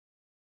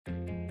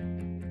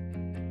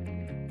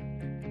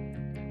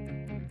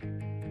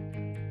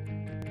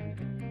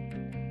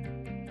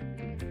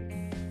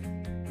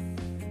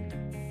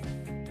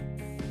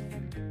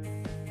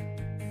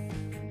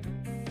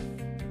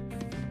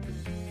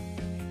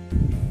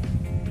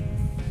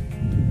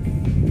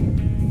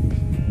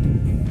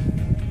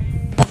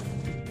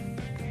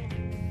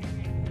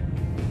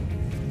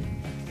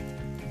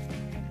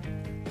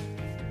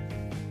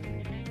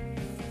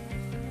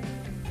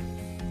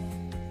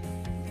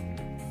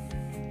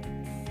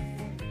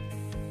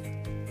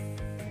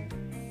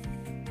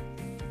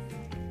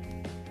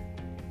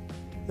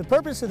The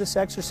purpose of this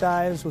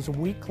exercise was a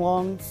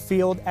week-long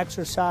field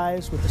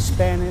exercise with the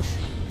Spanish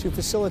to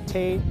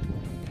facilitate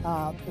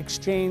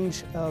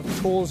exchange of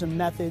tools and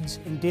methods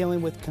in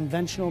dealing with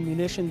conventional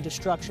munition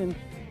destruction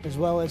as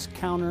well as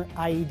counter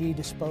IED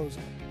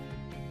disposal.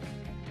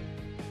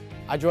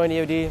 I joined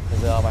EOD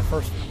as my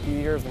first few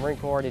years in the Marine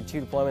Corps. I did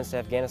 2 deployments to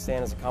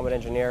Afghanistan as a combat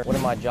engineer. One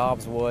of my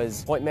jobs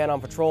was point man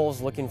on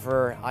patrols looking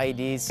for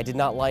IEDs. I did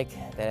not like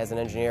that as an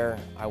engineer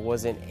I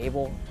wasn't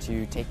able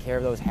to take care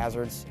of those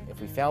hazards if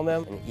we found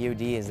them, and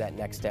EOD is that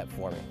next step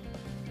for me.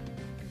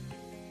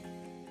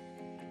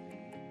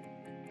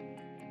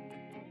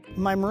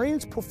 My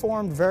Marines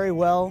performed very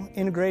well,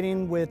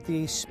 integrating with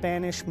the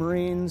Spanish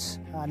Marines,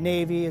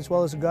 Navy, as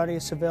well as the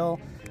Guardia Civil.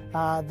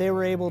 They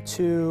were able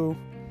to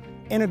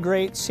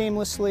integrate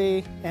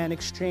seamlessly and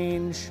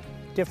exchange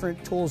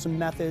different tools and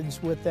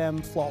methods with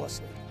them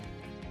flawlessly.